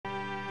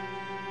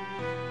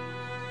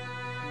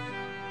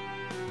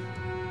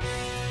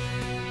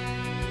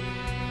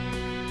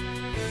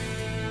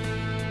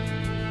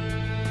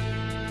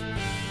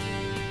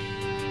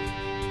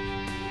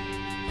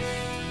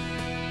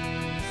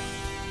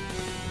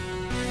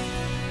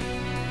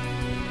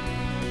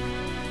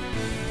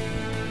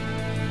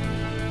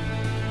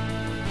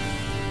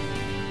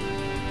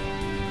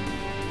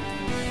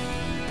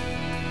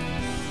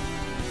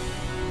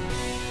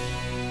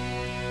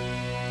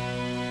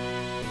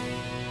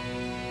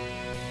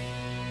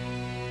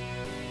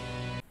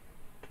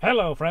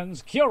Hello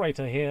friends,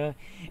 Curator here.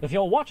 If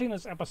you're watching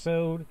this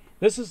episode,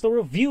 this is the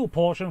review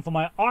portion for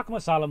my Arkham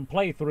Asylum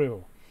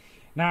playthrough.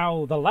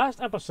 Now, the last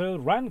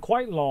episode ran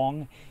quite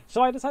long,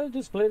 so I decided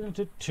to split it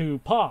into two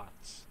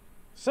parts.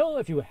 So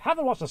if you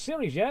haven't watched the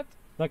series yet,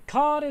 the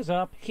card is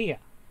up here.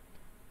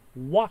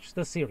 Watch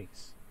the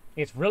series.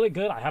 It's really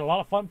good, I had a lot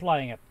of fun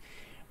playing it.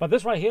 But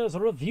this right here is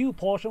the review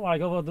portion where I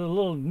go over the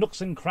little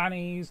nooks and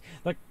crannies,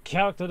 the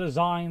character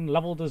design,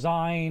 level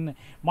design,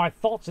 my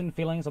thoughts and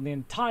feelings on the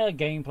entire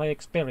gameplay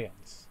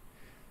experience.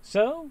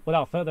 So,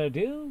 without further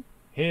ado,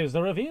 here's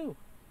the review.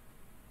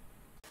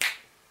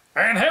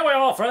 And here we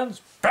are, friends,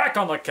 back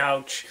on the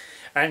couch.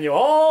 And you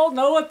all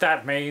know what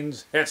that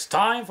means. It's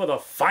time for the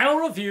final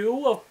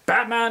review of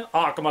Batman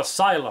Arkham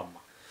Asylum.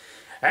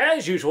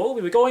 As usual,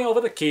 we'll be going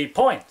over the key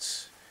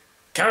points.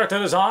 Character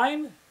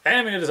design,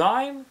 enemy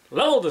design,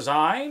 level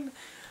design,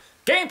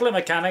 gameplay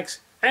mechanics,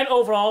 and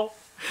overall,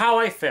 how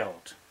I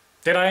felt.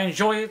 Did I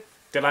enjoy it?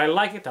 Did I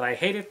like it? Did I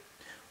hate it?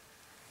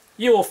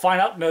 You will find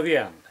out near the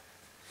end.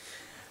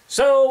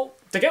 So,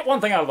 to get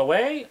one thing out of the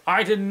way,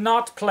 I did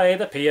not play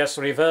the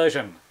PS3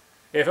 version.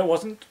 If it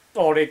wasn't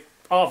already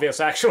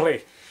obvious,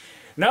 actually.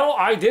 No,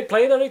 I did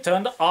play the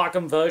Return to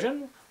Arkham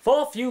version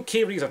for a few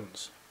key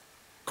reasons.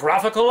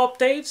 Graphical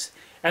updates,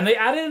 and they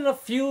added in a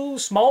few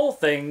small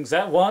things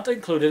that weren't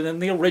included in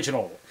the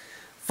original.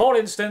 For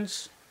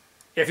instance,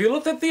 if you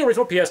looked at the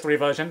original PS3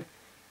 version,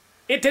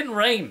 it didn't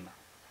rain.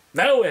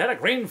 No, it had a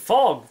green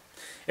fog.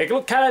 It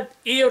looked kind of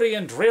eerie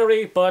and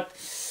dreary, but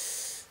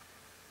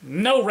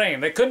no rain.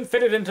 They couldn't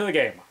fit it into the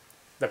game.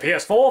 The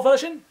PS4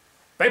 version,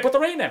 they put the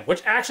rain in,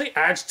 which actually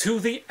adds to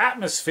the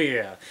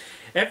atmosphere.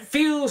 It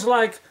feels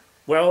like,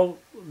 well,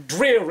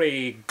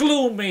 dreary,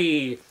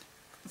 gloomy.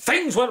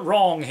 Things went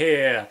wrong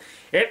here.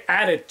 It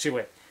added to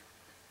it.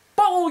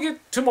 But we'll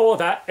get to more of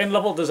that in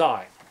level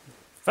design.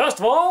 First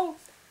of all,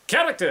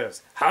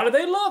 characters. How did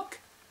they look?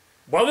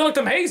 Well, they looked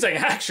amazing,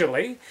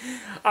 actually.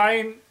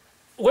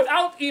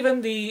 Without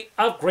even the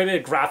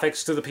upgraded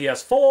graphics to the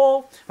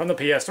PS4 from the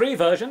PS3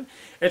 version,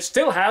 it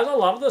still has a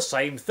lot of the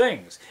same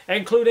things,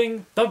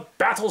 including the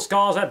battle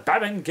scars that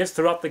Batman gets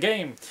throughout the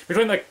game.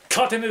 Between the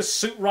cut in his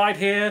suit right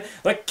here,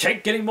 the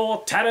cape getting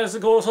more tattered as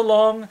it goes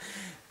along,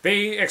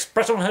 the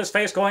expression on his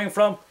face going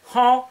from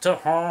huh to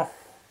huh.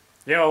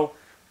 You know,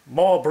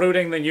 more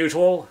brooding than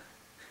usual.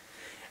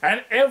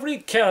 And every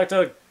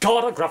character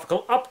got a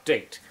graphical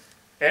update.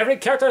 Every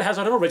character has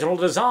an original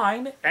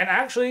design, and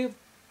actually,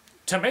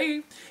 to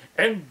me,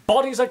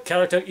 embodies a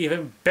character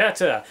even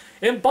better.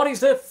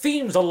 Embodies their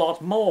themes a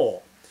lot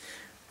more.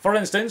 For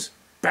instance,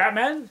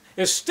 Batman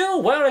is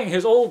still wearing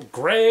his old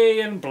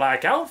grey and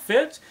black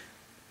outfit,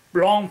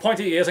 long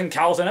pointy ears and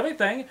cowls and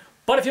everything,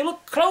 but if you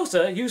look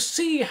closer, you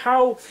see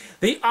how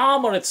the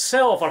armor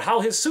itself, or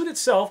how his suit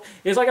itself,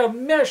 is like a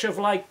mesh of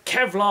like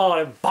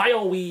Kevlar and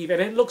bioweave,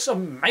 and it looks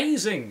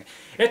amazing.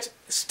 It's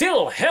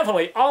still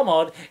heavily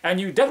armored,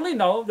 and you definitely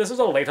know this is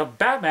a later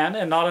Batman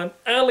and not an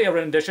earlier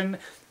rendition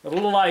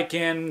like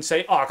in,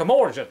 say, Arkham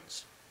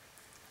Origins.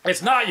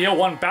 It's not year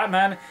 1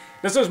 Batman,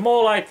 this is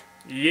more like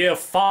year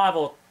 5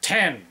 or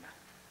 10.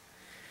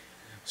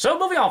 So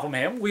moving on from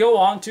him, we go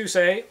on to,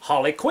 say,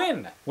 Harley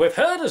Quinn. With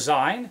her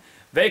design,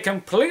 they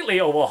completely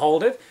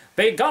overhauled it.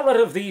 They got rid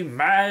of the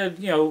mad,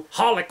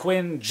 Harley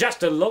Quinn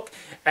jester look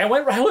and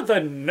went right with the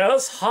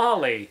Nurse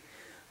Harley,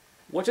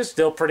 which is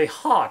still pretty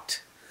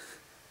hot.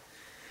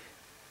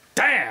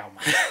 Damn!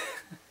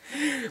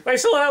 They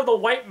still have the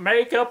white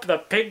makeup, the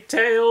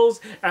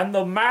pigtails, and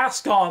the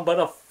mask on, but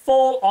a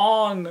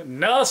full-on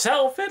nurse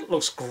outfit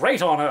looks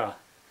great on her.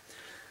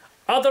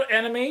 Other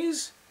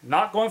enemies,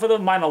 not going for the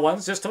minor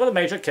ones, just for the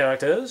major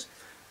characters.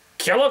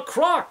 Killer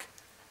Croc.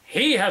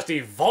 He has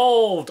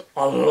evolved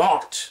a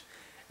lot,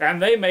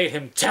 and they made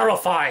him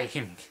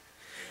terrifying.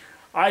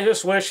 I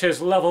just wish his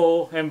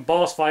level and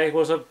boss fight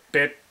was a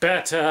bit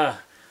better.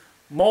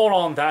 More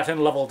on that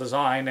in level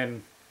design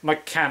and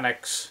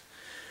mechanics.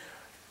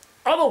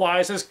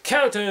 Otherwise, his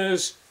character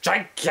is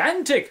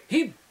gigantic.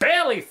 He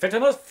barely fit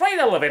in a freight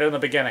elevator in the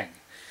beginning.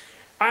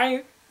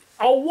 A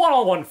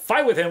one-on-one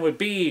fight with him would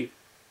be,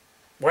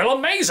 well,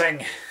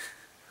 amazing.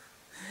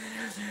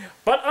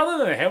 But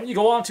other than him, you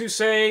go on to,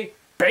 say,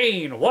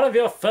 Bane, one of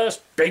your first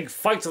big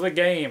fights of the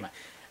game.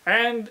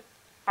 And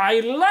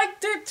I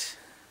liked it,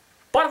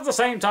 but at the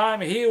same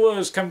time, he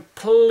was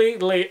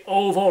completely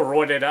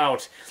overroided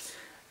out.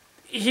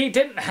 He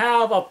didn't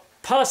have a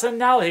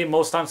personality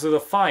most times through the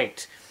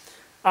fight.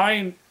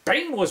 Bane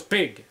was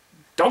big.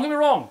 Don't get me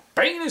wrong,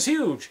 Bane is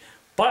huge,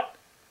 but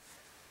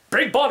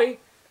big body,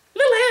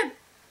 little head.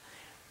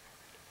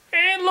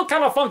 It looked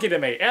kind of funky to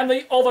me. And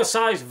the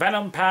oversized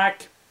Venom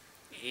pack,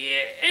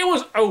 it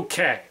was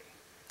okay.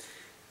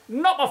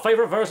 Not my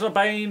favorite version of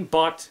Bane,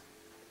 but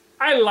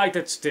I liked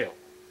it still.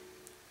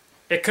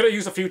 It could have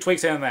used a few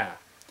tweaks in there.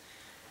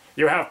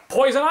 You have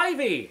Poison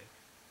Ivy,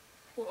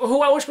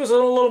 who I wish was a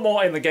little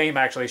more in the game,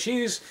 actually.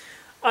 She's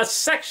a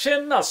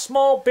section, a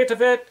small bit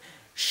of it.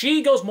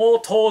 She goes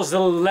more towards the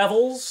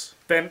levels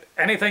than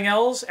anything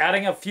else,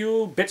 adding a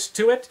few bits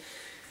to it.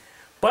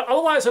 But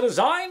otherwise, her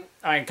design,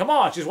 I mean, come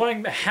on, she's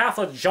wearing half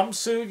a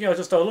jumpsuit, you know,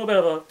 just a little bit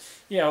of a,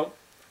 you know,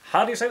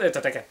 how do you say that? It's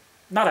like a,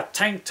 not a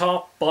tank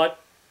top, but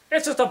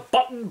it's just a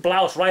button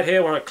blouse right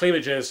here where her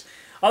cleavage is.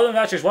 Other than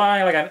that, she's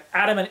wearing like an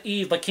Adam and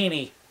Eve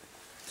bikini.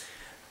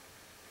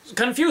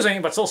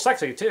 Confusing, but still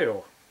sexy,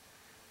 too.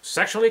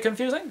 Sexually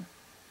confusing?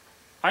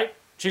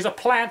 She's a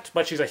plant,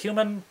 but she's a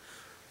human.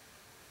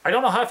 I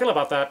don't know how I feel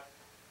about that.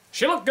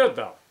 She looked good,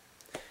 though.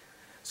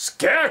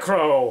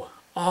 Scarecrow!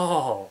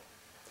 Oh.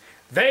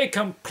 They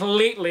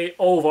completely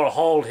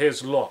overhauled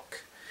his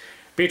look.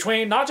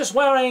 Between not just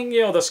wearing,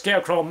 you know, the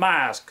Scarecrow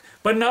mask,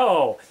 but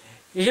no,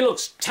 he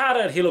looks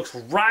tattered, he looks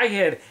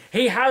ragged.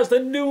 He has the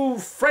new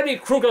Freddy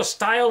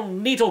Krueger-style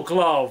needle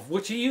glove,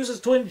 which he uses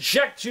to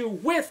inject you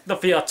with the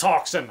fear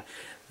toxin.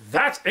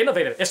 That's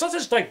innovative. It's not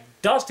just like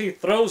dust he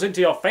throws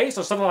into your face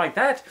or something like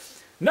that.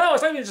 No,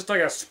 it's not even just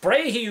like a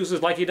spray he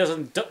uses like he does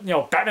in, you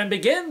know, Batman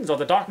Begins or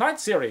the Dark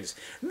Knight series.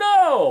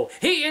 No,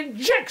 he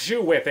injects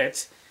you with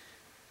it.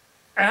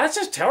 And that's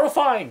just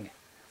terrifying.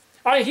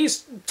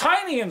 He's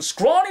tiny and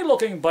scrawny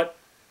looking, but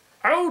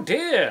oh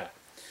dear.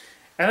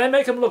 And they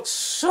make him look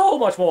so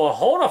much more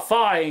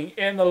horrifying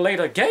in the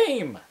later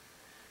game.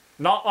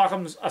 Not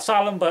Arkham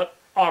Asylum, but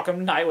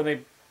Arkham Knight,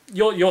 when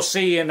you'll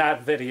see in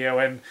that video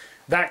and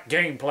that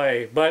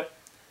gameplay. But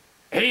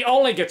he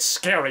only gets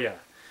scarier.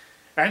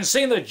 And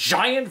seeing the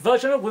giant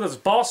version of it with his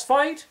boss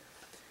fight,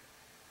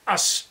 a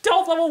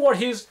stealth level where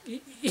he has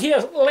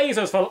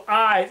lasers for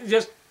eyes,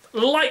 just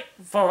light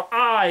for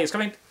eyes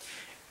coming.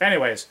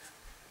 Anyways,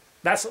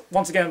 that's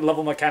once again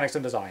level mechanics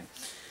and design.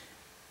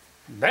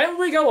 Then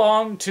we go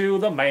on to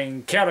the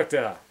main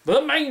character,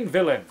 the main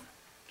villain,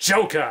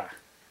 Joker.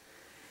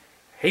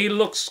 He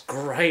looks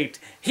great.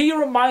 He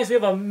reminds me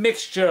of a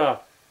mixture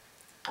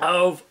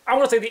of, I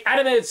want to say, the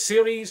animated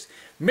series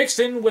mixed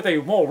in with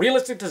a more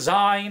realistic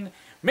design,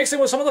 mixed in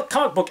with some of the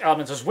comic book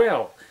elements as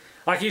well.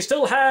 Like, he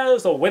still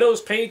has the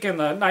widow's peak and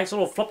the nice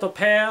little flipped-up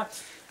hair.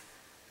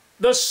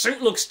 The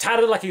suit looks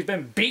tattered like he's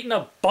been beaten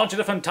a bunch of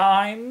different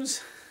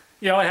times.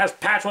 You know, it has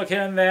patchwork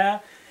here and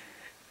there.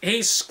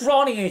 He's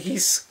scrawny and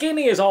he's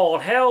skinny as all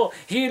hell.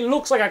 He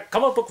looks like a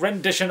comic book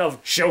rendition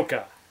of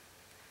Joker.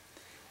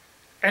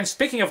 And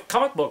speaking of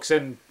comic books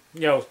and,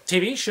 you know,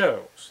 TV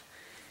shows,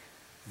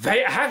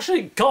 they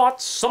actually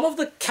got some of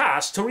the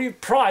cast to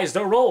reprise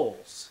their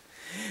roles.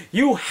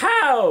 You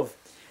have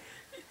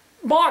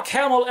Mark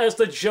Hamill as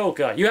the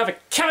Joker. You have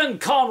Kevin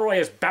Conroy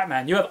as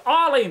Batman. You have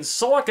Arlene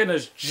Sorkin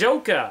as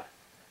Joker.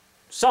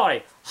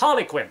 Sorry,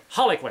 Harley Quinn.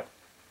 Harley Quinn.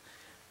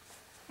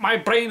 My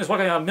brain is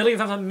working a million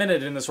times a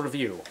minute in this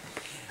review.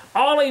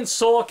 Arlene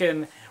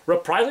Sorkin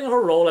reprising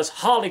her role as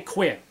Harley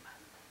Quinn,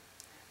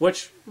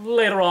 which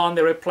later on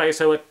they replace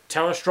her with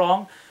Tara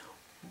Strong.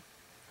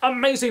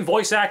 Amazing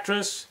voice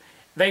actress.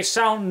 They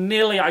sound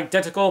nearly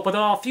identical, but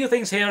there are a few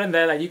things here and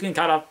there that you can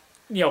kind of,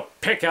 you know,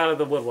 pick out of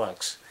the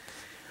woodworks.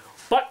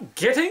 But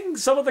getting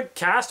some of the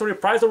cast to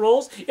reprise the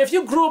roles, if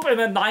you grew up in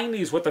the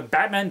 90s with the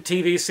Batman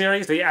TV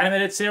series, the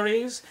animated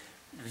series,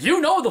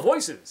 you know the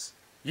voices.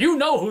 You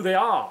know who they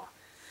are.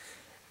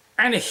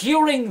 And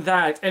hearing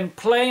that and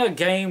playing a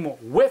game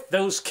with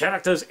those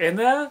characters in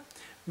there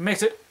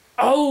makes it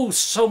oh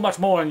so much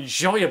more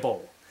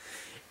enjoyable.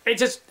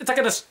 It's like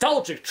a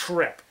nostalgic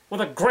trip with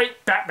a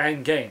great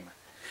Batman game.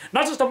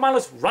 Not just a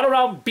mindless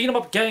run-around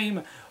beat-em-up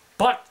game,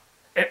 but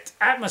it's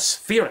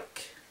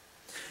atmospheric.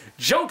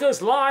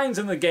 Joker's lines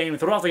in the game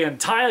throughout the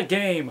entire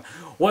game,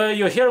 where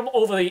you hear him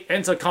over the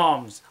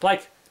intercoms,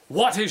 like,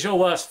 "What is your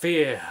worst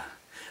fear?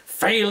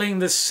 Failing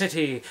the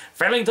city,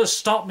 failing to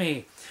stop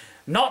me,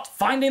 not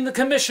finding the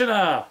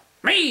commissioner,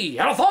 me,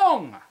 and a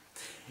thong."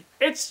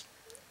 It's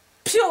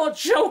pure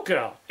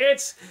Joker.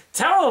 It's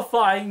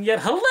terrifying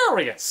yet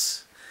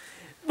hilarious.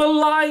 The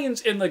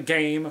lines in the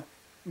game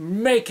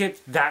make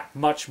it that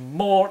much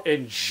more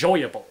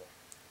enjoyable.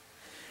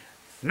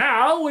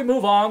 Now we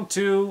move on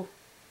to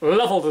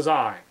level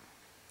design.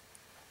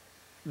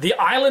 The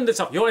island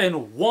itself, you're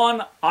in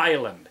one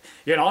island.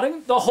 You're not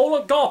in the whole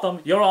of Gotham,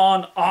 you're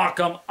on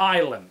Arkham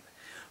Island.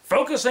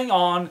 Focusing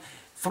on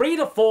 3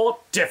 to 4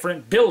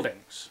 different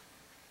buildings.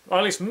 Or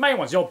at least main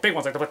ones, your big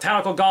ones like the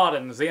Botanical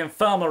Gardens, the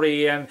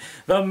Infirmary, and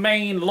the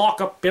main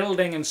lockup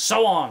building, and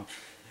so on.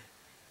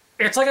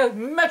 It's like a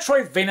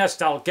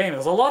Metroidvania-style game.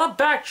 There's a lot of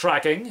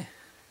backtracking.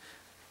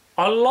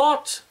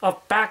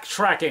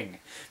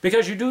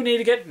 Because you do need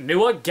to get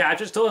newer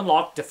gadgets to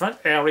unlock different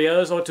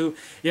areas, or to,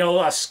 you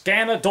know,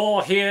 scan a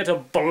door here to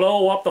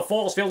blow up the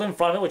force field in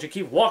front of it, which you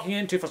keep walking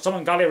into for some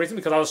ungodly reason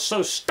because I was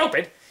so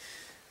stupid.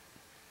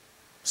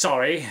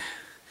 Sorry.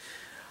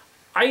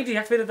 I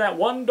deactivated that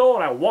one door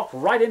and I walked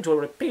right into it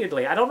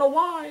repeatedly. I don't know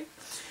why.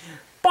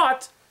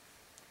 But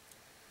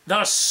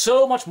there's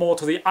so much more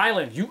to the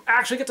island. You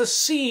actually get to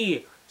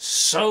see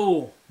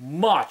so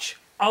much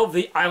of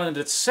the island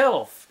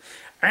itself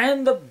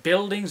and the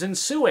buildings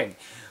ensuing.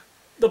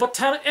 The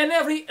and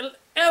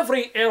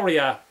every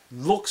area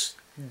looks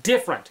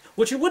different,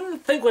 which you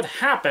wouldn't think would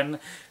happen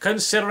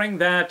considering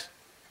that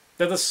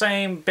they're the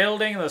same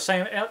building, the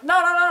same...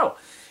 No.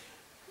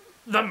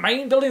 The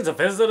main buildings, the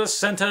visitor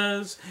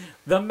centers,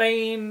 the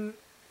main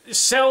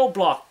cell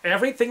block,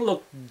 everything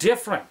looked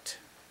different.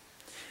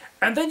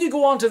 And then you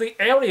go on to the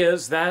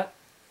areas that,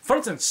 for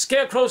instance,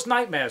 Scarecrow's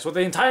nightmares, where the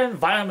entire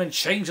environment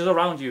changes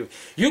around you.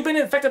 You've been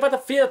infected by the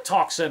fear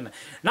toxin.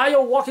 Now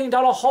you're walking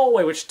down a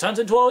hallway, which turns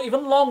into an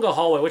even longer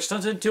hallway, which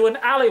turns into an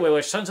alleyway,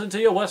 which turns into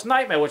your worst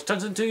nightmare, which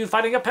turns into you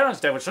fighting your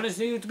parents there, which turns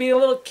into you to be a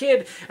little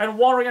kid and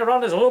wandering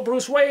around as a little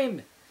Bruce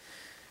Wayne.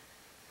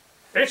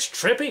 It's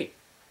trippy.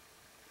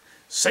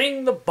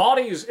 Seeing the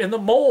bodies in the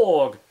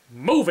morgue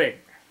moving.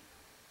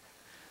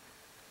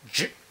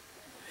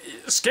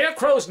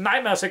 Scarecrow's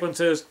nightmare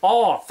sequences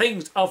are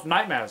things of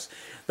nightmares.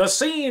 The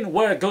scene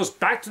where it goes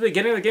back to the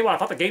beginning of the game where I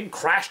thought the game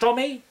crashed on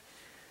me.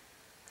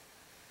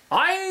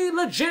 I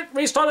legit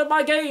restarted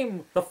my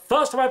game the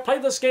first time I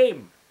played this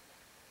game.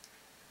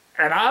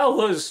 And I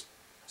was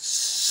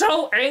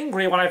so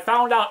angry when I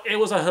found out it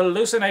was a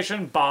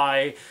hallucination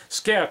by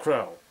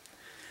Scarecrow.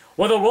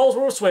 Where the roles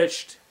were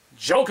switched,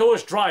 Joker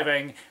was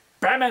driving,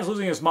 Batman's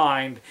losing his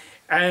mind,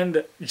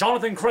 and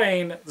Jonathan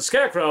Crane, the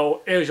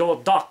Scarecrow, is your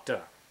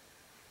doctor.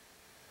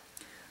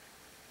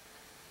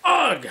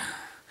 Ugh!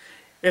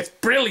 It's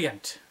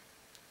brilliant!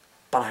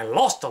 But I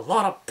lost a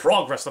lot of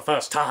progress the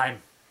first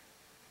time.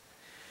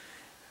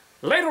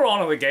 Later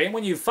on in the game,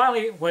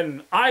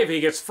 when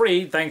Ivy gets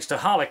freed thanks to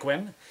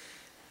Harlequin,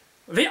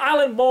 the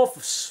island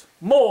morphs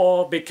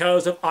more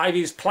because of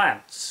Ivy's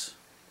plants.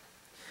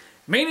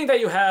 Meaning that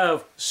you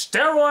have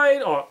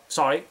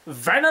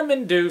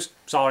venom-induced,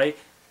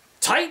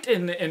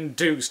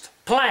 Titan-induced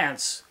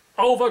plants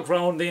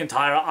overgrown the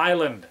entire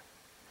island.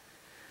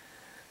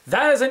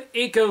 That is an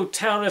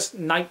eco-terrorist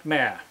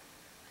nightmare.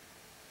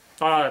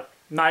 Not a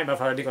nightmare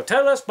for an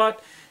eco-terrorist,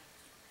 but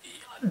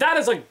that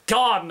is a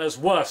gardener's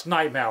worst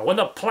nightmare, when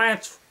the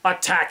plants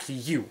attack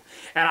you.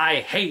 And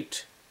I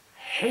hate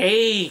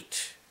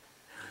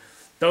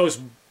those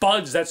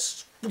buds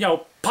that,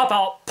 pop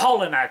out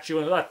pollen at you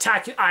and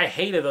attack you. I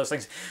hated those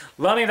things.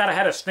 Learning that I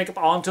had to sneak up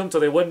onto them so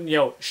they wouldn't,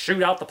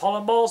 shoot out the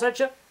pollen balls at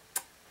you,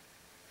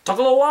 took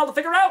a little while to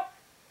figure out.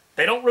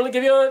 They don't really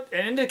give you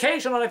an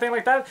indication or anything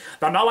like that.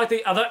 They're not like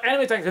the other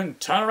enemies that can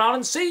turn around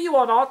and see you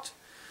or not.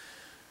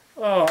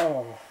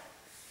 Oh.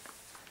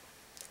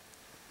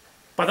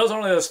 But those are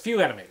only those few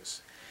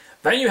enemies.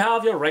 Then you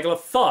have your regular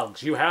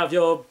thugs. You have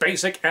your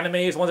basic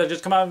enemies, ones that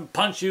just come out and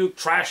punch you,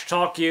 trash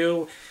talk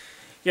you.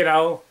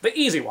 The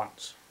easy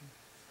ones.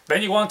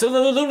 Then you go on to the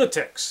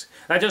lunatics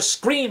that just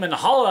scream and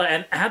holler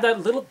and add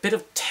that little bit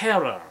of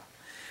terror.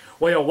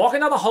 Where you're walking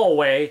down the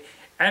hallway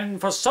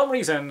and for some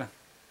reason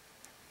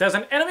there's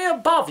an enemy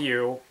above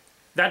you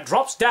that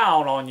drops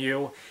down on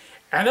you,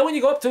 and then when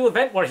you go up to the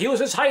vent where he was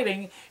just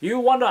hiding, you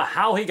wonder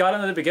how he got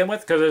in to begin with,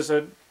 because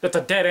it's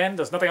a dead end,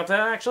 there's nothing up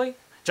there actually,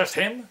 just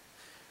him.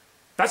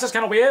 That's just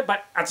kind of weird,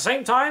 but at the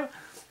same time,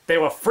 they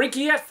were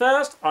freaky at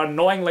first,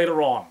 annoying later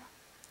on.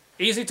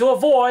 Easy to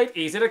avoid,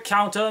 easy to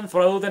counter and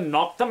throw, then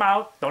knock them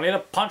out, don't need to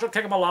punch or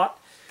kick them a lot.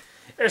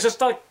 It's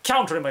just a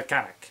countering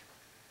mechanic.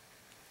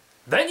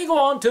 Then you go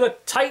on to the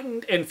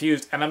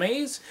Titan-infused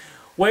enemies,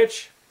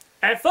 which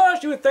at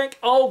first you would think,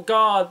 oh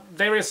god,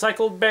 they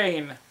recycled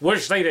Bane,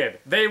 which they did.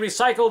 They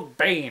recycled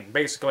Bane,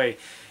 basically.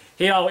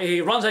 He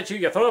runs at you,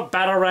 you throw a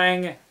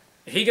batarang,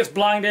 he gets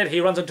blinded,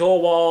 he runs into a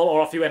wall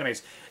or a few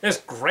enemies. It's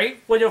great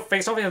when you're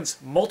faced off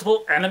against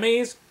multiple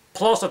enemies,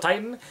 plus a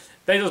Titan.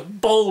 They just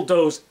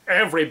bulldoze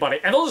everybody,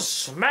 and they'll just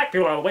smack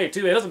people out of the way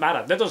too, it doesn't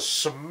matter. They'll just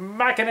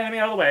smack an enemy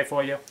out of the way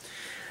for you.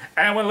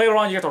 And when later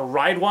on you get to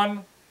ride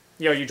one,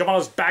 you jump on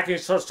his back and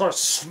you start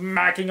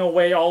smacking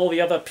away all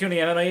the other puny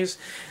enemies.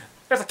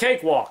 It's a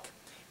cakewalk.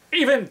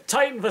 Even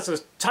Titan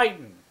versus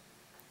Titan.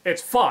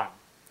 It's fun.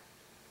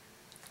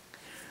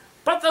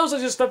 But those are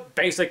just the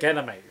basic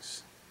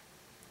enemies.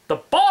 The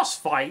boss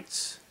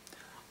fights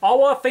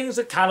are things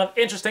that are kind of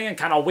interesting and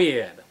kind of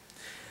weird.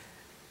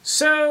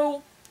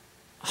 So,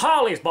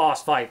 Harley's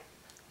boss fight.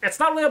 It's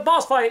not really a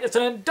boss fight, it's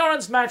an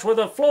endurance match where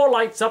the floor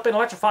lights up and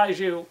electrifies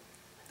you.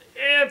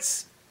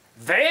 It's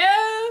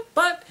there,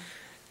 but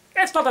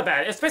it's not that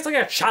bad. It's basically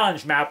a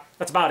challenge map,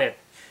 that's about it.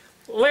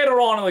 Later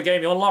on in the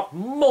game, you unlock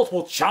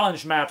multiple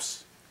challenge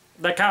maps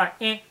that kind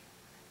of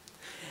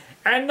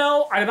And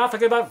no, I did not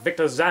forget about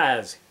Victor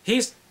Zsasz.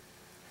 He's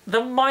the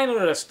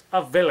minorest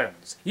of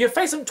villains. You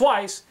face him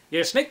twice,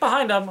 you sneak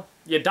behind him,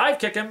 you dive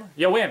kick him,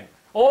 you win.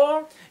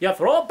 Or you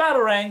throw a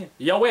batarang,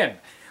 you win.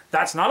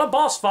 That's not a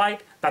boss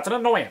fight, that's an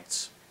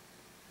annoyance.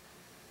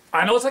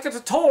 I know it's like a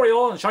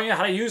tutorial and showing you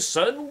how to use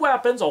certain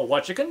weapons or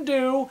what you can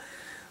do,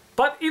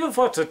 but even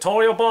for a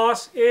tutorial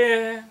boss,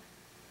 yeah.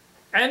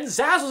 And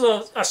Zsasz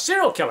was a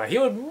serial killer. He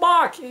would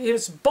mark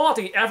his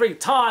body every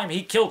time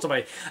he killed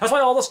somebody. That's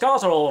why all the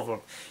scars are all over him.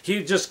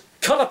 He'd just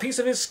cut a piece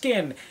of his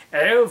skin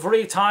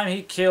every time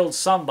he killed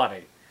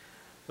somebody.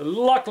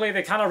 Luckily,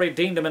 they kind of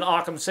redeemed him in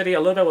Arkham City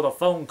a little bit with a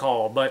phone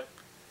call, but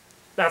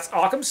that's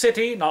Arkham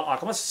City, not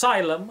Arkham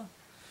Asylum.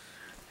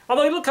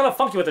 Although he looked kind of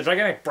funky with the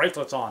gigantic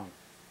bracelets on.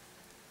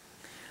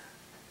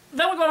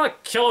 Then we're going to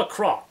Killer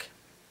Croc.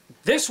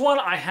 This one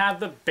I had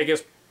the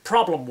biggest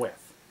problem with.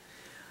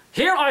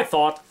 Here I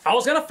thought I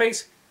was going to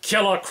face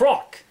Killer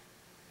Croc.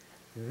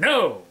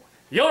 No,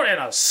 you're in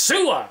a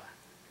sewer.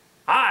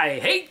 I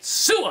hate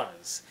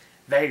sewers.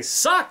 They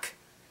suck.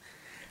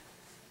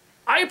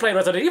 I played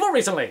Resident Evil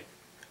recently.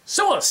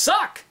 Sewers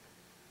suck.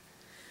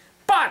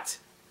 But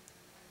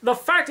the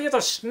fact that you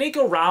have to sneak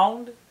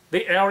around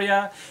the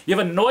area, you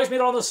have a noise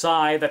meter on the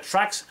side that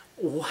tracks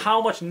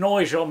how much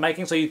noise you're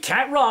making, so you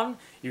can't run,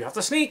 you have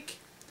to sneak.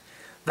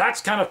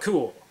 That's kind of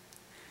cool.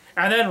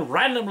 And then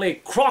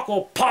randomly Croc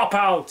will pop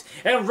out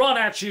and run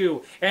at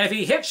you, and if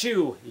he hits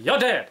you, you're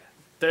dead.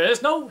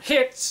 There's no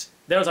hits,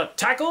 there's a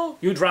tackle,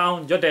 you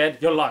drown, you're dead,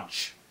 you're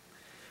lunch.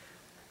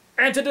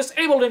 And to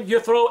disable him, you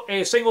throw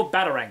a single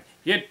batarang.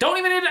 You don't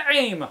even need to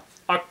aim.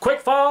 A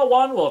quick-fire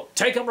one will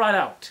take him right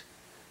out.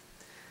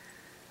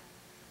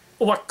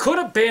 What could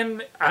have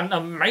been an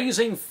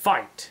amazing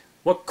fight,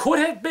 what could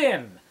have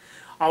been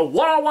a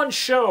one-on-one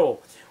show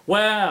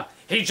where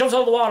he jumps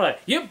out of the water,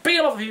 you beat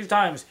him up a few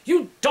times,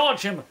 you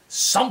dodge him,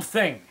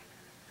 something,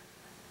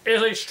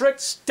 is a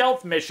strict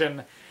stealth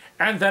mission,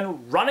 and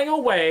then running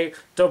away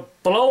to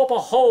blow up a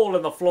hole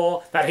in the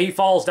floor that he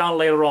falls down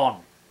later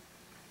on.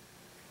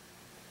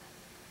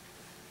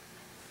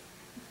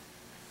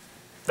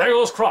 There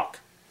goes Croc.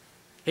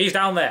 He's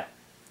down there.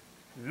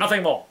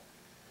 Nothing more.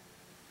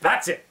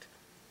 That's it.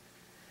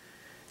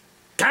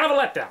 Kind of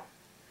a letdown.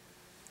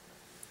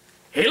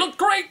 He looked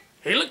great.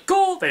 He looked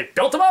cool. They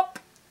built him up.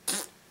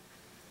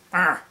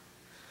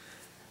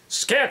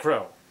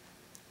 Scarecrow.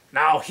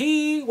 Now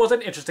he was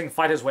an interesting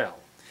fight as well.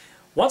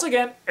 Once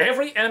again,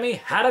 every enemy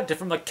had a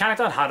different mechanic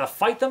on how to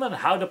fight them and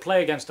how to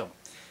play against them.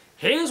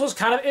 His was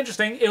kind of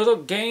interesting. It was a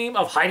game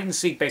of hide and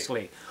seek,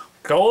 basically.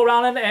 Go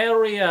around an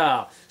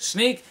area,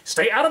 sneak,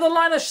 stay out of the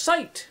line of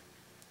sight.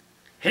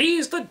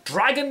 He's the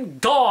dragon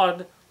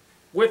god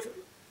with,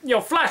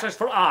 flashlights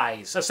for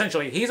eyes,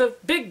 essentially. He's a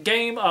big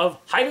game of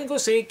hide and go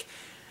seek.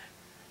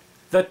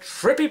 The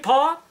trippy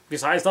part,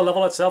 besides the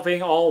level itself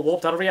being all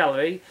warped out of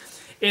reality,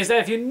 is that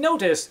if you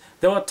notice,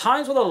 there were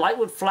times where the light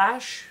would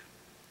flash,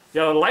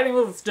 the lightning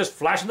would just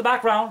flash in the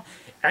background,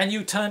 and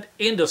you turned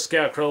into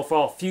Scarecrow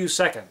for a few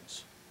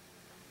seconds.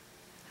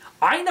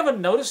 I never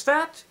noticed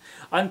that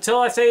until,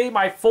 I say,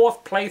 my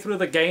 4th playthrough of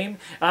the game,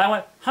 and I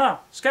went, huh,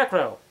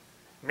 Scarecrow.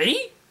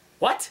 Me?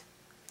 What?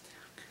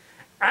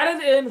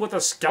 Added in with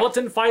the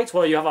skeleton fights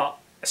where you have a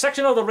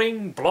section of the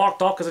ring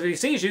blocked off because if he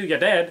sees you, you're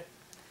dead.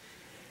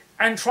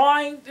 And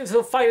trying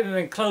to fight in an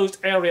enclosed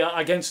area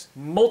against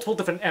multiple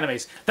different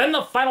enemies. Then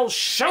the final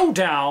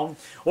showdown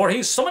where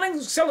he's summoning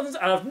skeletons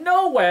out of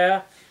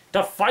nowhere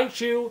to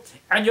fight you,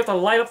 and you have to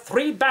light up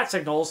 3 bat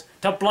signals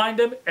to blind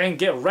him and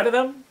get rid of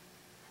them.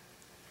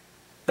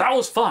 That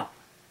was fun.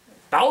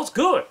 That was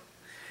good.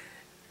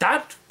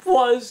 That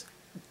was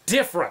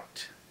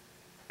different.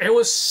 It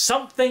was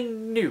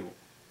something new.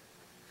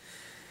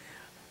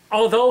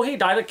 Although he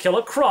died to kill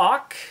a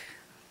Croc,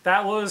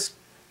 that was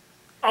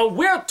a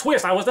weird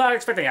twist I was not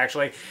expecting,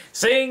 actually.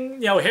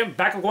 Seeing, him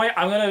back and going,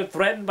 I'm going to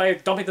threaten by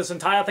dumping this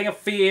entire thing of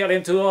fear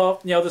into,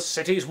 the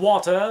city's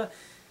water.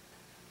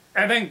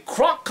 And then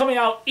Croc coming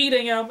out,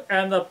 eating him,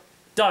 and the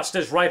dust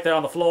is right there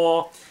on the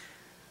floor.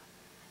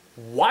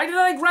 Why did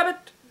I grab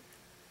it?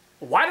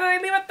 Why did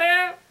I leave it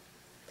there?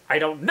 I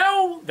don't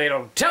know. They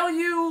don't tell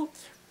you.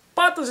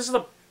 But this is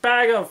a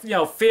bag of,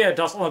 fear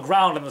dust on the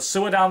ground in the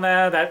sewer down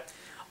there that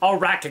a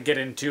rat could get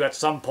into at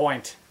some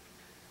point.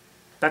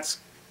 That's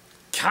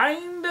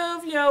kind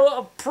of,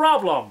 a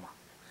problem.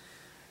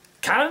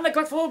 Kind of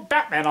neglectful of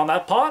Batman on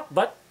that part,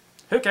 but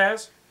who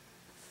cares?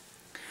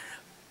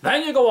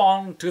 Then you go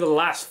on to the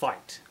last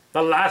fight.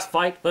 The last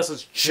fight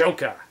versus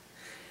Joker.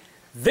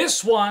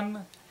 This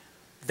one,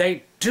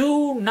 they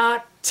do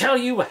not tell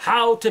you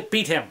how to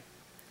beat him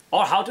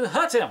or how to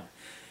hurt him.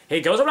 He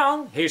goes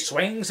around, he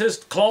swings his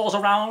claws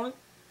around,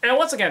 and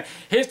once again,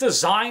 his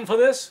design for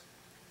this,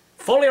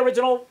 fully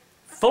original,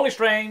 fully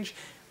strange,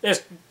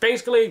 is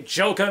basically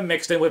Joker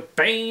mixed in with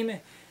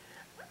Bane,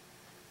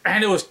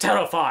 and it was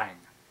terrifying.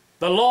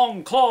 The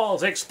long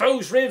claws, the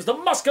exposed ribs, the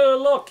muscular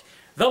look,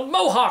 the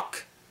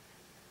mohawk.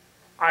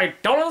 I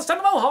don't understand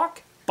the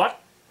mohawk, but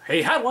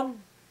he had one,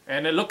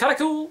 and it looked kind of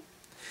cool.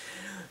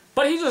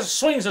 But he just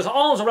swings his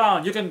arms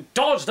around. You can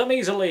dodge them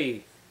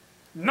easily.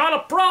 Not a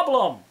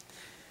problem.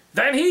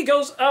 Then he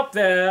goes up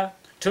there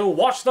to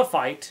watch the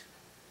fight,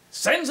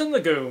 sends in the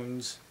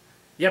goons,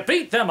 you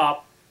beat them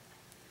up,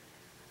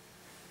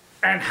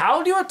 and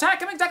how do you attack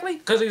him exactly?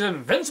 Because he's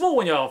invincible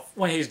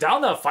when he's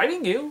down there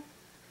fighting you.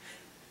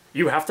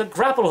 You have to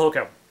grapple hook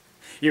him.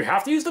 You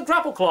have to use the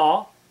grapple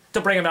claw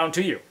to bring him down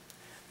to you.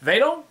 They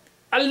don't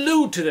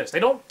allude to this. They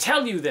don't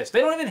tell you this.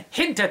 They don't even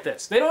hint at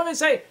this. They don't even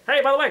say,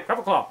 hey, by the way,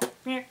 grapple claw.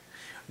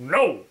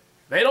 No,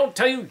 they don't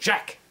tell you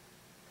jack.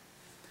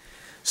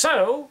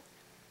 So,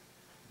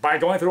 by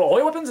going through all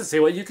your weapons and see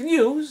what you can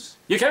use,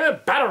 you can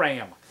batarang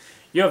him.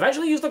 You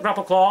eventually use the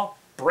grapple claw,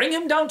 bring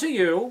him down to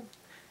you,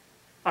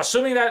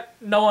 assuming that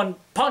no one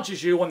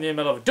punches you when you're in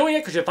the middle of doing it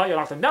because you thought you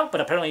knocked him out,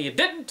 but apparently you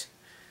didn't.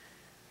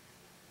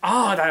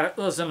 Ah, that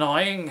was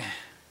annoying.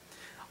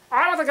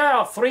 I let the guy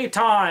out 3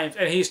 times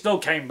and he still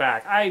came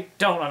back. I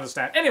don't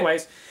understand.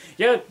 Anyways,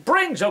 you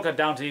bring Joker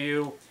down to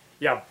you,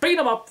 you beat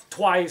him up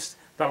twice,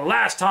 the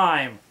last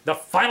time, the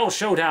final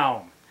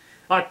showdown.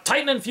 a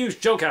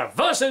Titan-infused Joker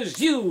versus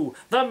you,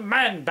 the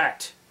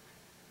Man-Bat.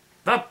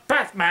 The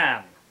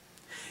Batman.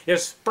 You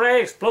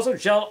spray explosive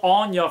gel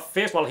on your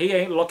face while he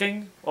ain't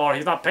looking, or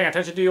he's not paying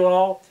attention to you at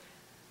all,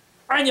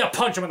 and you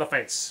punch him in the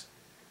face.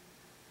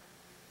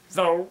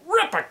 The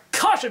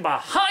repercussion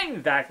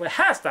behind that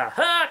has to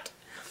hurt.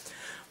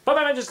 But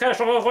Batman just kind of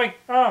shrugged off going,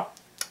 oh,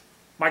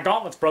 my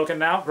gauntlet's broken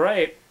now,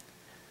 great.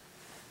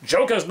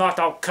 Joker's knocked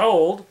out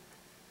cold.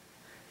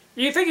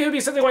 You think he would be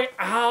sitting there going,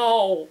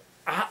 ow,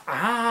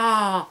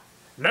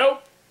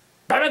 Nope.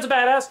 Batman's a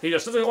badass. He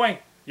just sits there going,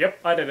 yep,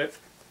 I did it.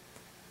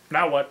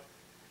 Now what?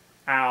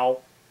 Ow.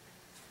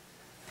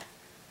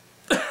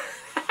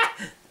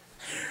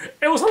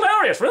 It was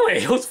hilarious, really.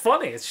 It was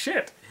funny as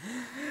shit.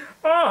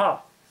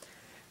 Now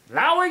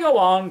we go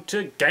on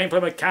to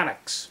gameplay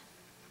mechanics.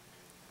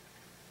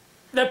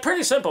 They're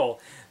pretty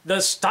simple.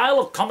 The style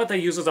of combat they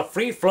use is a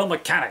free-flow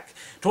mechanic,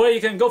 to where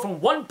you can go from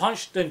one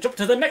punch and jump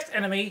to the next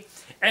enemy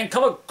and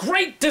cover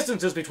great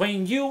distances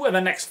between you and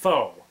the next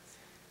foe.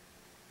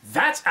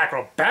 That's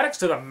acrobatics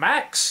to the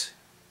max.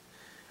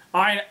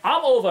 I'm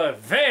over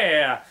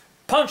there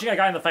punching a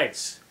guy in the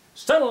face.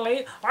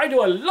 Suddenly, I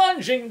do a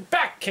lunging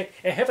back kick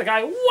and hit the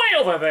guy way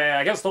over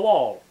there against the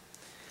wall.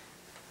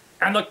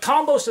 And the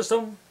combo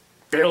system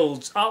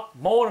builds up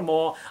more and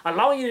more,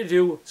 allowing you to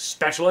do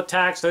special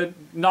attacks to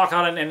knock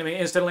out an enemy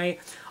instantly.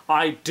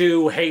 I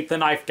do hate the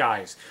knife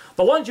guys.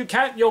 The ones you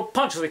can't,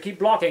 punch as they keep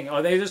blocking,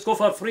 or they just go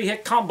for a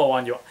 3-hit combo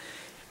on you.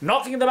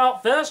 Knocking them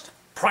out first,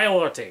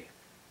 priority.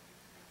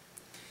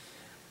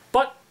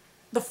 But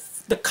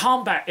the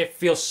combat, it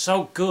feels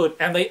so good,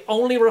 and they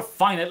only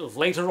refine it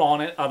later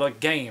on in other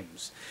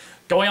games.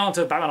 Going on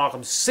to Batman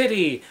Arkham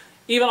City,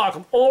 even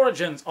Arkham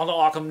Origins, on the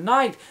Arkham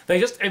Knight, they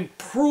just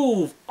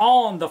improve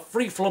on the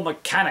free-flow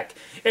mechanic,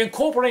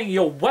 incorporating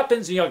your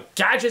weapons and your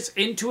gadgets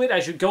into it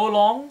as you go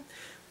along,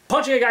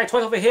 punching a guy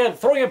twice over here,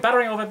 throwing a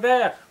battering over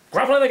there,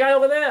 grappling the guy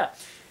over there.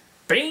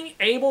 Being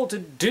able to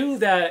do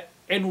that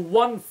in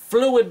one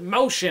fluid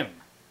motion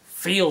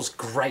feels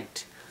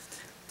great.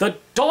 The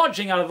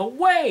dodging out of the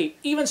way,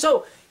 even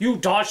so, you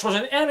dodge towards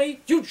an enemy,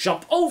 you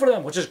jump over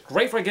them, which is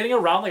great for getting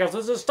around like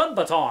the stun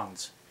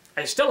batons.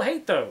 I still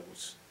hate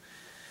those.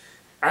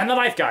 And the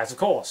knife guys, of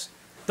course.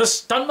 The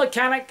stun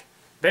mechanic,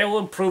 they will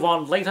improve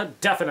on later,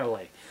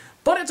 definitely.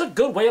 But it's a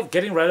good way of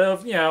getting rid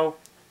of,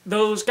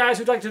 those guys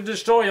who'd like to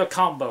destroy your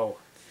combo.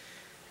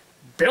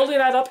 Building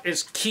that up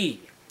is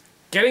key.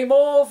 Getting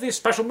more of these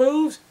special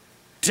moves,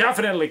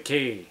 definitely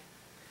key.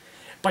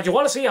 But you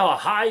want to see how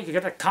high you can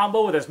get the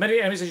combo with as many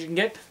enemies as you can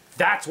get?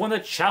 That's when the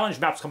challenge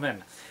maps come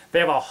in. They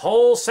have a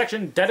whole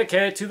section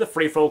dedicated to the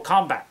free-flow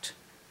combat.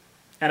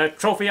 And a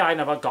trophy I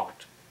never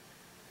got.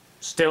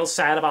 Still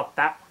sad about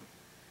that one.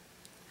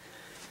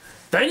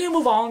 Then you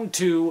move on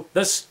to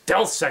the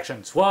stealth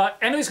sections, where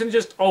enemies can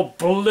just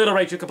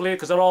obliterate you completely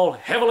because they're all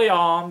heavily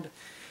armed.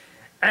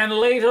 And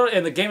later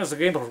in the game, as the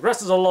game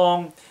progresses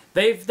along,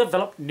 they've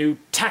developed new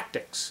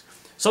tactics.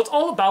 So it's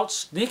all about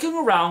sneaking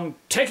around,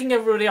 taking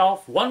everybody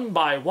off one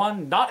by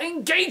one, not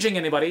engaging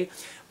anybody,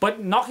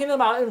 but knocking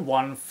them out in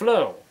one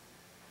flow.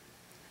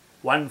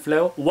 One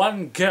flow,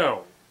 one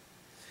go.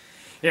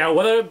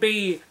 Whether it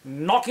be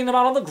knocking them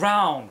out on the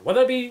ground,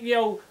 whether it be,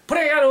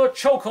 putting a guy to a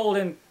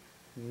chokehold and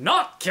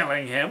not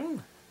killing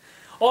him,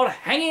 or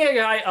hanging a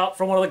guy up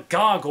from one of the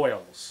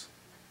gargoyles.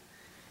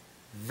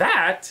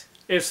 That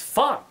is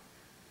fun.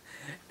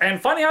 And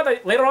finding out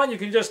that later on you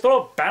can just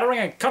throw a battering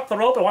and cut the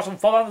rope and watch them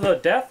fall down to their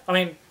death.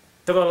 To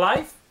their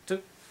life,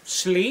 to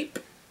sleep.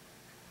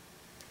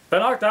 They're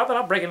knocked out, they're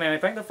not breaking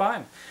anything, they're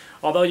fine.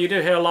 Although you do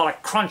hear a lot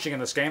of crunching in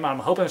this game, I'm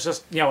hoping it's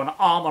just, an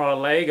arm or a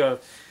leg, or...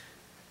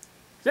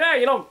 Yeah,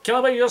 you don't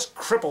kill them, you just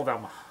cripple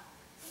them.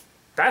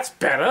 That's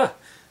better.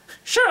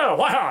 Sure,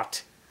 why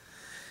not?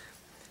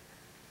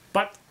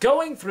 But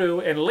going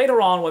through, and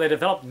later on when they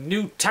develop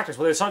new tactics,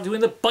 where they start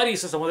doing the buddy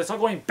system, where they start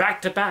going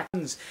back-to-back,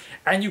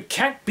 and you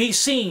can't be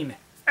seen,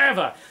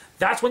 ever.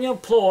 That's when you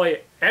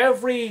employ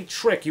every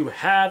trick you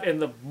have in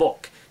the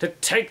book to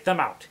take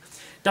them out.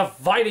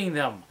 Dividing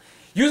them.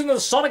 Using the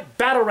sonic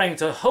batarang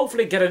to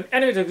hopefully get an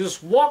enemy to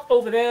just walk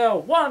over there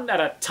one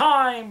at a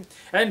time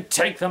and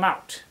take them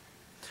out.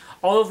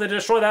 Although if they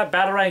destroy that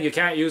batarang, you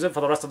can't use it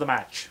for the rest of the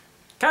match.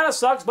 Kind of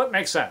sucks, but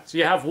makes sense.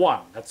 You have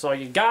one. That's all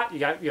you got.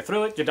 You're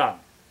through it, you're done.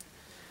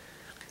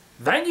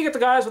 Then you get the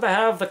guys that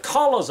have the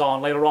collars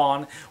on later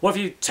on, where if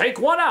you take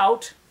one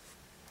out,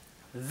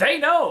 they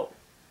know.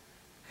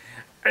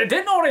 It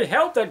didn't already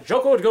help that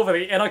Joker would go over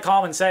the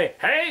intercom and say,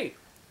 hey,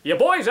 your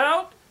boy's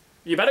out.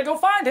 You better go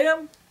find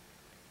him.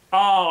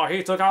 Oh,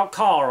 he took out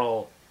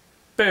Carl.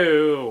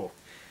 Boo.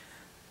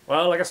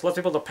 Well, I guess less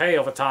people to pay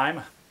over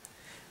time.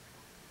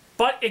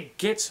 But it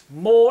gets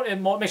more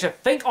and more, it makes you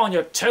think on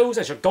your toes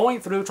as you're going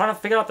through, trying to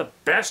figure out the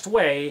best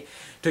way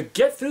to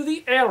get through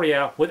the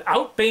area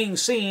without being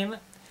seen,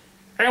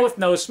 and with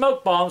no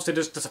smoke bombs to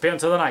just disappear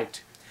into the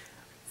night.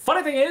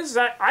 Funny thing is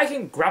that I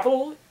can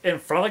grapple in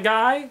front of the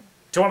guy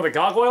to one of the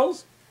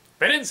gargoyles.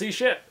 They didn't see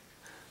shit.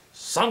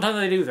 Sometimes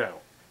they do though.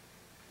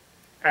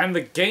 And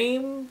the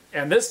game,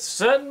 and this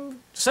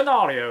certain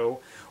scenario,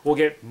 will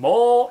get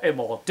more and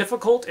more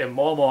difficult and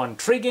more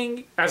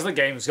intriguing as the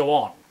games go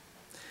on.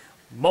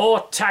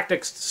 More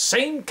tactics,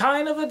 same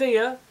kind of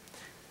idea,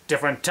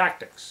 different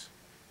tactics.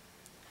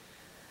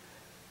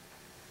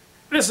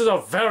 This is a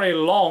very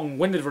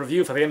long-winded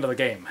review for the end of the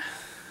game.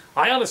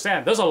 I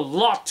understand, there's a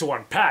lot to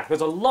unpack.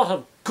 There's a lot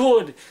of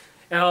good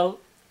and a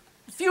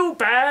few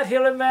bad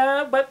here and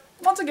there, but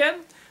once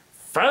again,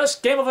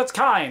 first game of its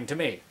kind to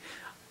me.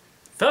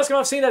 First game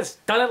I've seen that's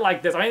done it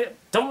like this. I mean,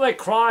 Devil May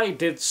Cry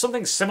did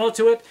something similar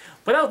to it,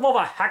 but that was more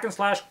of a hack and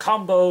slash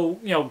combo,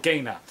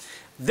 gainer.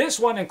 This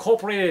one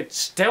incorporated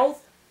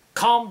stealth,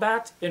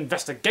 combat,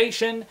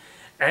 investigation,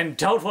 and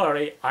don't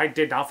worry, I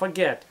did not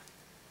forget,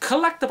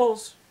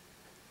 collectibles.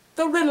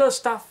 The Riddler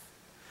stuff,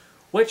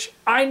 which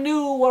I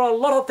knew where a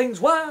lot of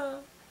things were,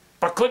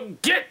 but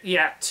couldn't get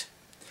yet.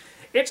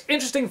 It's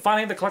interesting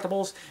finding the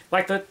collectibles,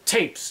 like the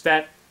tapes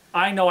that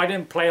I know I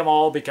didn't play them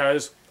all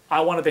because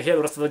I wanted to hear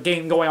the rest of the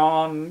game going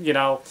on,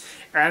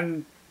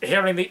 and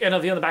hearing the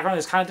interview in the background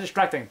is kind of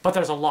distracting, but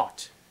there's a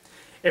lot.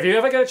 If you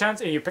ever get a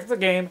chance and you pick the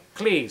game,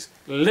 please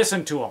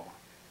listen to them.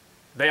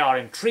 They are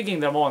intriguing,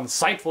 they're more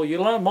insightful, you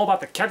learn more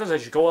about the characters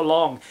as you go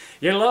along,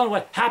 you learn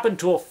what happened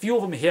to a few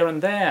of them here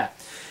and there.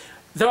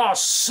 There are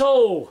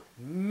so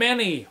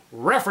many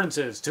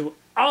references to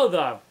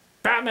other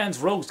Batman's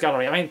Rogues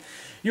Gallery. I mean,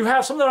 you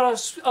have some that are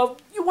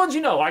ones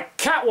you know, like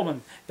Catwoman.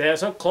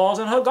 There's her claws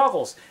and her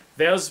goggles.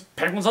 There's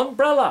Penguin's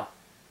umbrella.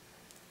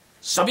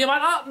 Some you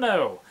might not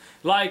know.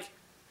 Like,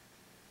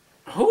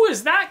 who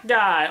is that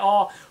guy?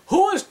 Or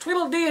who is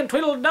Tweedledee and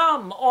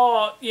Tweedledum?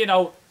 Or,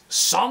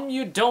 some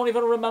you don't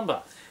even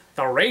remember.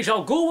 The Ra's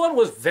al Ghul one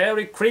was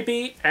very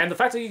creepy, and the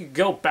fact that you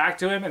go back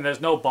to him and there's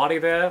no body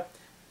there,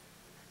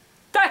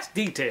 that's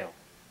detail.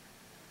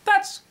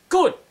 That's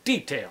good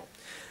detail.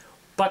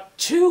 But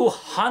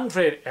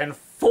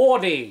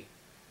 240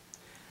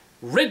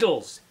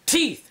 riddles,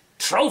 teeth,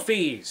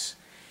 trophies.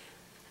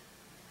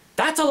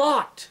 That's a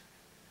lot.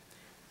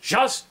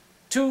 Just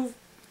to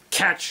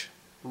catch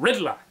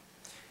Riddler.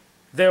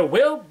 There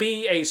will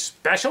be a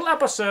special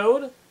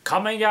episode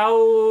coming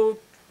out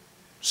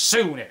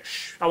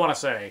soonish, I want to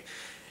say.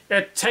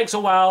 It takes a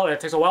while. It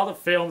takes a while to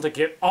film to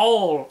get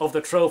all of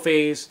the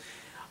trophies.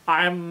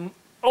 I'm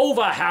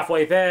over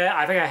halfway there.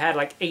 I think I had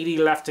like 80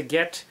 left to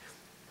get.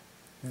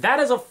 That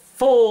is a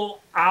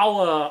full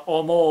hour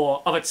or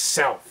more of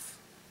itself.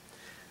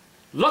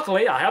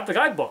 Luckily, I have the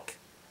guidebook.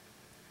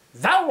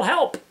 That will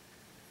help,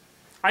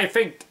 I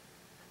think,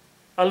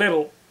 a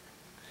little.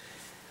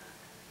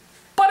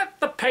 But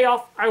the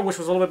payoff, I wish,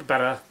 was a little bit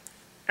better.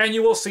 And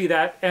you will see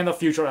that in the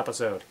future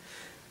episode.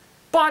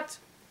 But,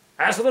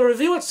 as for the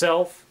review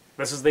itself,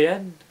 this is the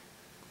end.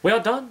 We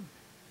are done.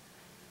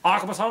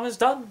 Arkham Asylum is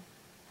done.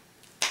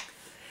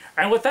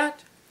 And with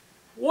that,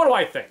 what do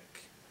I think?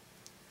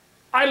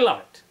 I love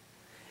it.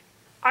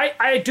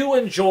 I do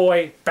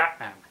enjoy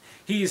Batman.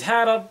 He's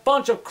had a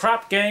bunch of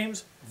crap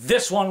games.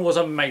 This one was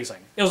amazing.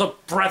 It was a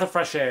breath of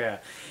fresh air.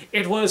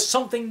 It was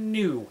something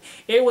new.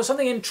 It was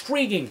something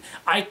intriguing.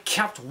 I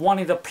kept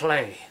wanting to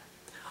play.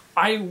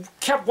 I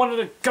kept wanting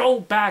to go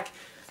back,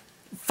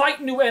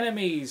 fight new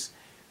enemies,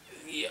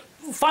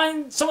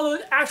 find some of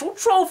the actual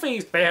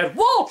trophies. They had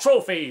wall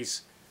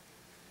trophies.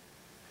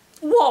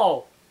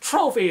 Wall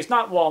trophies,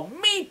 not wall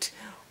meat.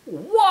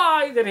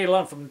 Why did he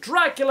learn from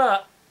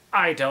Dracula?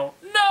 I don't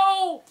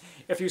know.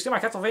 If you see my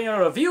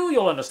Castlevania review,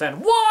 you'll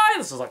understand why.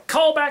 This is a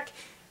callback.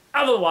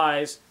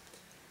 Otherwise,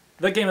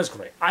 the game is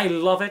great. I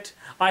love it.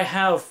 I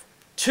have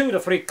 2 to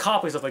 3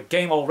 copies of the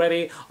game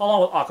already,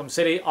 along with Arkham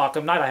City.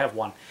 Arkham Knight, I have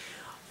 1.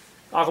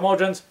 Arkham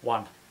Origins,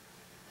 1.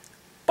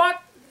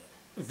 But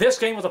this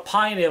game was a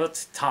pioneer of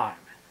its time.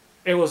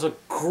 It was a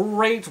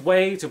great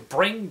way to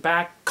bring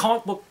back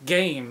comic book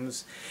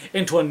games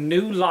into a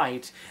new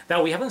light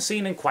that we haven't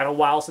seen in quite a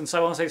while since,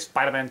 I want to say,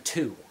 Spider-Man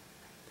 2.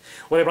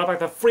 Where they brought back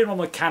the free roam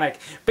mechanic,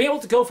 being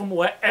able to go from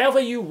wherever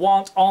you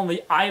want on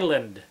the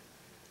island,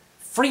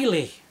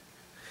 freely,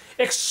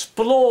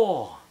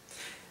 explore,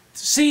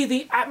 see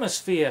the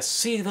atmosphere,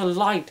 see the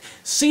light,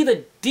 see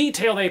the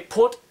detail they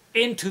put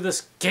into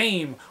this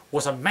game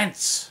was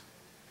immense.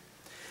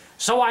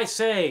 So I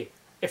say,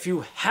 if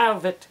you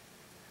have it,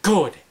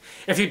 good.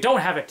 If you don't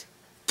have it,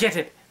 get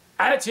it.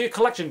 Add it to your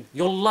collection.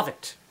 You'll love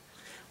it.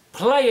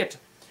 Play it.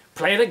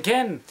 Play it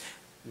again.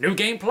 New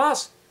Game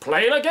Plus.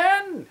 Play it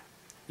again.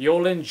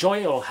 You'll enjoy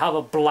it. You'll have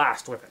a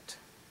blast with it.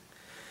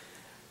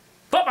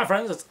 But my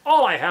friends, that's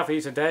all I have for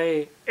you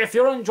today. If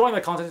you're enjoying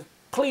the content,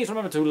 please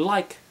remember to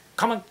like,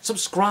 comment,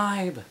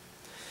 subscribe.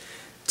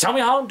 Tell me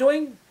how I'm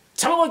doing.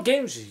 Tell me what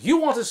games you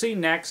want to see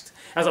next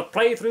as a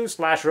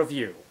playthrough /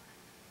 review.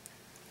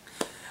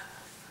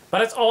 But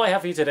that's all I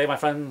have for you today, my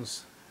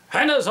friends.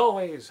 And as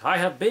always, I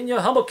have been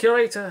your humble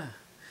curator.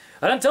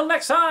 And until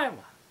next time,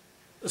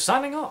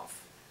 signing off.